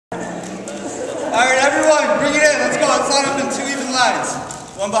Alright, everyone, bring it in. Let's go. Let's line up in two even lines,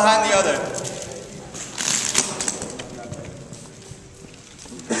 one behind the other.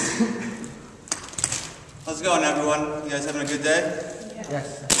 How's it going, everyone? You guys having a good day?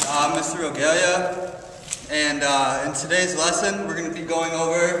 Yes. I'm Mr. Rogelia, and in today's lesson, we're going to be going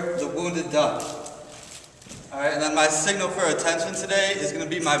over the wounded duck. Alright, and then my signal for attention today is going to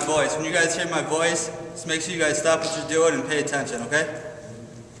be my voice. When you guys hear my voice, just make sure you guys stop what you're doing and pay attention, okay?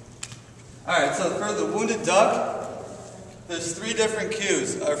 Alright, so for the wounded duck, there's three different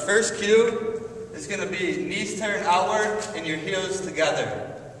cues. Our first cue is going to be knees turn outward and your heels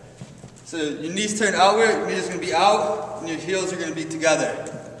together. So your knees turn outward, your knees are going to be out, and your heels are going to be together.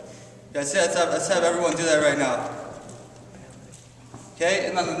 You guys see, let's have everyone do that right now. Okay,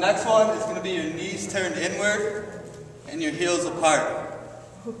 and then the next one is going to be your knees turned inward and your heels apart.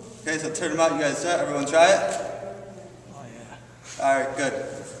 Okay, so turn them out. You guys try it. Everyone try it. Oh yeah. Alright, good.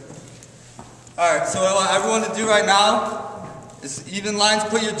 Alright, so what I want everyone to do right now is even lines.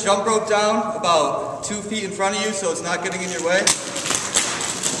 Put your jump rope down about 2 feet in front of you so it's not getting in your way.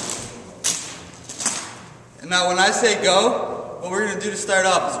 And now when I say go, what we're going to do to start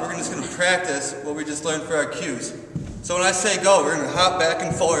off is we're just going to practice what we just learned for our cues. So when I say go, we're going to hop back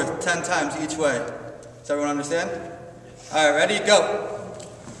and forth 10 times each way. Does everyone understand? Alright, ready? Go.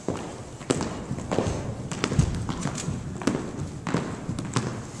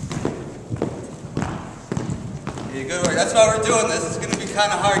 Okay, good work. That's why we're doing this. It's going to be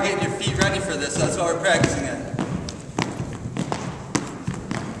kind of hard getting your feet ready for this, so that's why we're practicing it.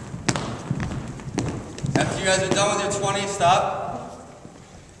 After you guys are done with your 20, stop.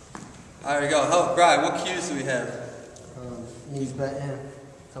 There we go. Oh, Brian, what cues do we have? Knees bent in,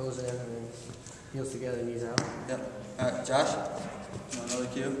 toes in, and then heels together, knees out. Yep. Alright, Josh? Another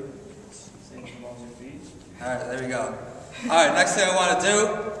cue? Same as your feet. Alright, there we go. Alright, next thing I want to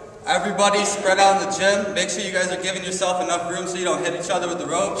do, everybody spread out in the gym. Make sure you guys are giving yourself enough room so you don't hit each other with the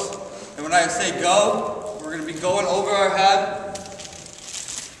ropes. And when I say go, we're going to be going over our head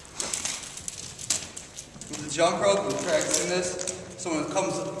with the jump rope. We're practicing this. So when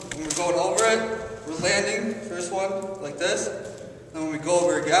we're going over it, we're landing, first one, like this. Then when we go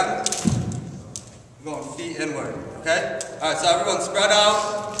over again, we're going feet inward, okay? Alright, so everyone spread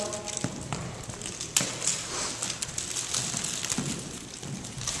out.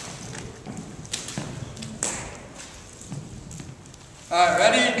 Alright,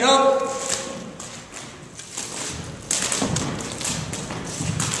 ready, go!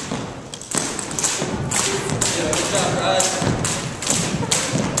 Yeah, good job, guys.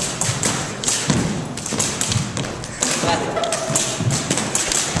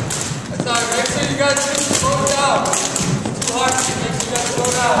 That's alright, make sure you guys slow down. It's too hard to make sure you guys slow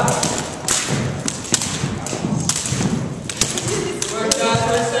down. Work, Josh,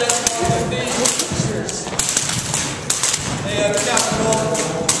 right there, on your feet. Hey, good job, Cole.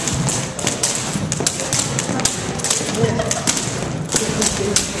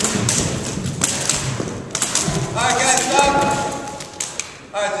 Alright, guys, stop.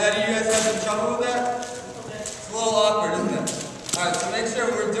 Alright, did any of you guys have some trouble with that? It's a little awkward, isn't it? Alright, so make sure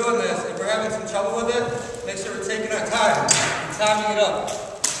we're doing this. If we're having some trouble with it, make sure we're taking our time and timing it up.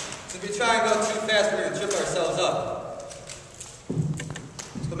 So if we try and go too fast, we're going to trip ourselves up.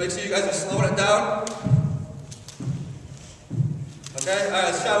 So make sure you guys are slowing it down. Okay, alright,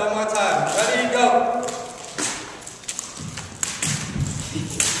 let's try one more time. Ready, go!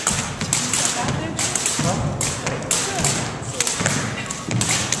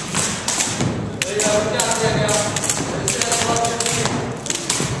 There you go, good job, Danielle.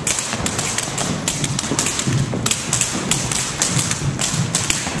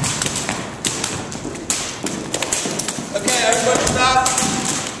 Okay, everybody stop.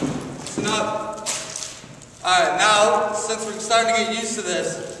 Listen up. Alright, now, since we're starting to get used to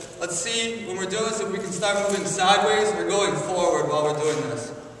this, let's see when we're doing this if we can start moving sideways or going forward while we're doing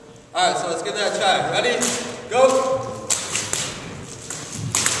this. Alright, so let's give that a try. Ready? Go!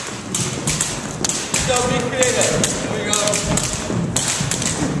 So be creative. Here we go.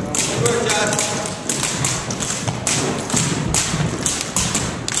 Good work, Josh.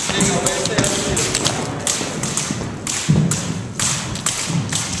 There you go, way to stay on the feet.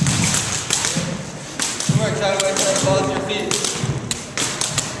 Good work, try to wait till the ball's in your feet.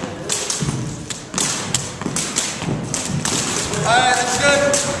 Alright, that's good.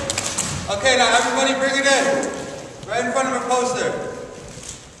 Okay, now everybody bring it in. Right in front of our poster.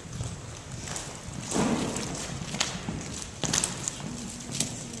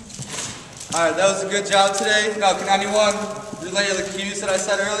 Alright, that was a good job today. Now, can anyone relay the cues that I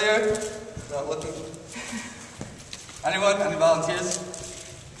said earlier? Without looking. Anyone? Any volunteers?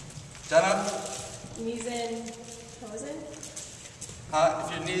 Jenna? Knees in, toes in.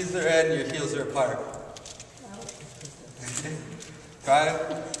 If your knees are in, your heels are apart. Out. Try it.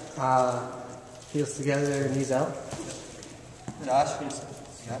 Heels together, knees out. Josh?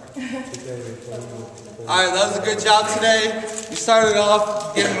 Alright, that was a good job today. We started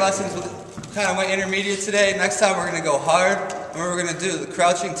off getting lessons with kind of my intermediate today. Next time we're going to go hard, and we're going to do the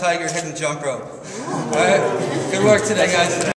crouching tiger hidden jump rope. Alright? Good work today, guys.